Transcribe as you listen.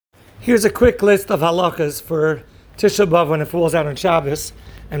Here's a quick list of halachas for Tisha B'Av when it falls out on Shabbos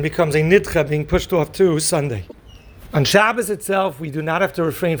and becomes a nidcha, being pushed off to Sunday. On Shabbos itself, we do not have to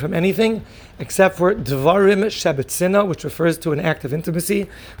refrain from anything except for dvarim shebetzina, which refers to an act of intimacy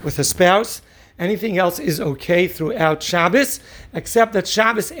with a spouse. Anything else is okay throughout Shabbos, except that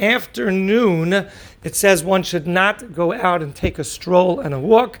Shabbos afternoon, it says one should not go out and take a stroll and a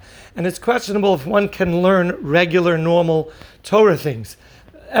walk, and it's questionable if one can learn regular, normal Torah things.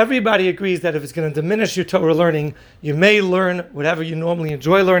 Everybody agrees that if it's going to diminish your Torah learning, you may learn whatever you normally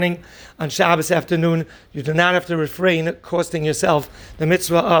enjoy learning on Shabbos afternoon. You do not have to refrain, costing yourself the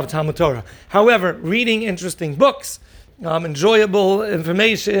mitzvah of Talmud Torah. However, reading interesting books, enjoyable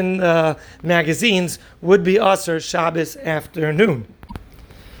information, magazines, would be Aser Shabbos afternoon.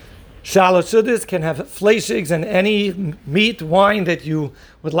 Shalosh Sudas can have fleishigs and any meat, wine that you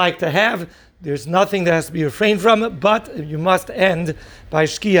would like to have. There's nothing that has to be refrained from, but you must end by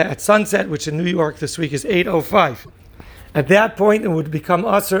Shkia at sunset, which in New York this week is 8:05. At that point, it would become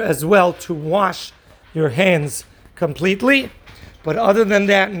Aser as well to wash your hands completely. But other than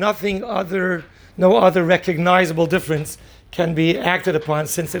that, no other recognizable difference can be acted upon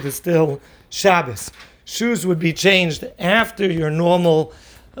since it is still Shabbos. Shoes would be changed after your normal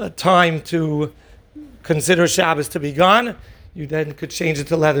time to consider Shabbos to be gone. You then could change it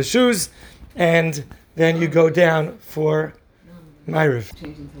to leather shoes, and then you go down for Ma'ariv.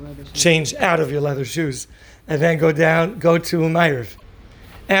 Change out of your leather shoes, and then go to Ma'ariv.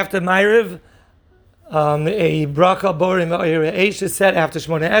 After Ma'ariv, a bracha borim eish is said after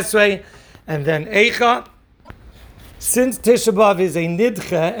Shmona Esrei, and then Eicha. Since Tisha B'Av is a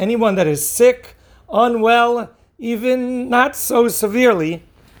nidcha, anyone that is sick, unwell, even not so severely,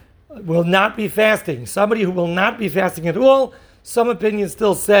 will not be fasting. Somebody who will not be fasting at all, some opinions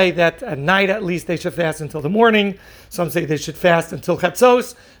still say that at night at least they should fast until the morning. Some say they should fast until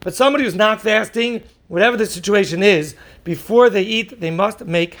Chatzos. But somebody who's not fasting, whatever the situation is, before they eat, they must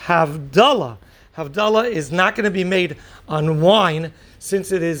make Havdalah. Havdalah is not going to be made on wine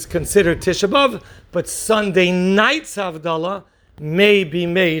since it is considered Tisha B'Av, but Sunday night's Havdalah may be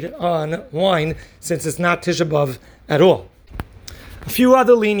made on wine since it's not Tisha B'Av at all. A few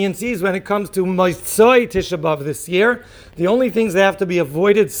other leniencies when it comes to Motzei Tisha B'Av this year. The only things that have to be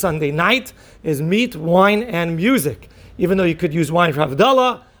avoided Sunday night is meat, wine, and music. Even though you could use wine for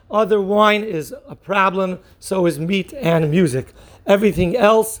Havdalah, other wine is a problem, so is meat and music. Everything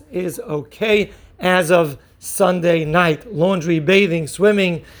else is okay as of Sunday night. Laundry, bathing,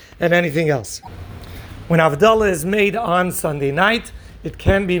 swimming, and anything else. When Havdalah is made on Sunday night, it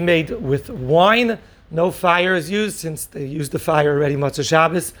can be made with wine. No fire is used, since they used the fire already Motzei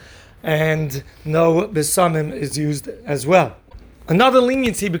Shabbos, and no besamim is used as well. Another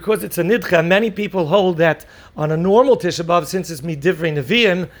leniency, because it's a nidcha, many people hold that on a normal Tisha B'Av, since it's midivrei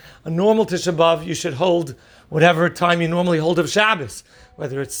neviim, a normal Tisha B'Av, you should hold whatever time you normally hold of Shabbos,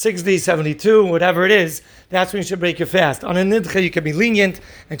 whether it's 60, 72, whatever it is, that's when you should break your fast. On a nidcha, you can be lenient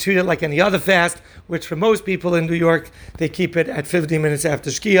and treat it like any other fast, which for most people in New York, they keep it at 50 minutes after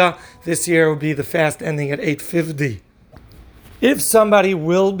Shkia. This year will be the fast ending at 8:50. If somebody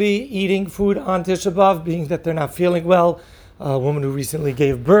will be eating food on Tisha B'Av, being that they're not feeling well, a woman who recently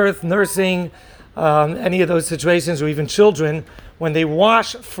gave birth, nursing, any of those situations, or even children, when they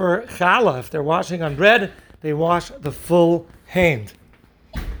wash for challah, if they're washing on bread, they wash the full hand.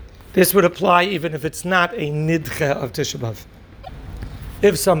 This would apply even if it's not a nidcha of Tisha B'Av.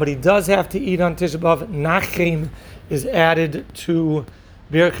 If somebody does have to eat on Tisha B'Av, nachem is added to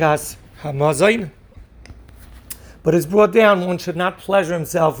birchas hamazon. But it's brought down, one should not pleasure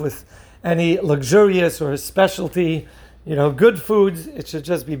himself with any luxurious or specialty, good foods. It should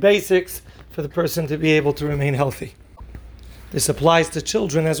just be basics for the person to be able to remain healthy. This applies to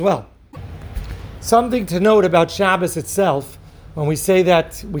children as well. Something to note about Shabbos itself, when we say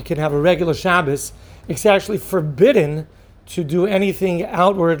that we can have a regular Shabbos, it's actually forbidden to do anything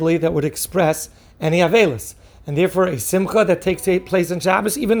outwardly that would express any avelis. And therefore a simcha that takes place on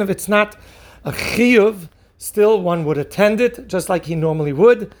Shabbos, even if it's not a chiyuv, still one would attend it just like he normally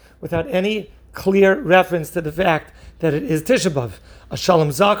would, without any clear reference to the fact that it is Tisha B'Av. A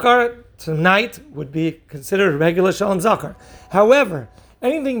Shalom Zachar tonight would be considered a regular Shalom Zachar. However,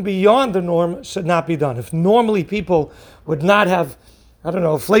 anything beyond the norm should not be done. If normally people would not have,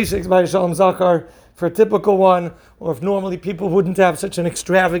 fleishigs by a Shalom Zachar for a typical one, or if normally people wouldn't have such an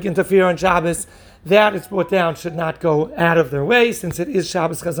extravagant affair on Shabbos, that is brought down, should not go out of their way, since it is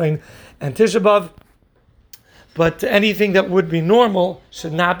Shabbos Chazon and Tisha B'Av. But anything that would be normal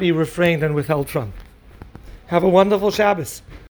should not be refrained and withheld from. Have a wonderful Shabbos.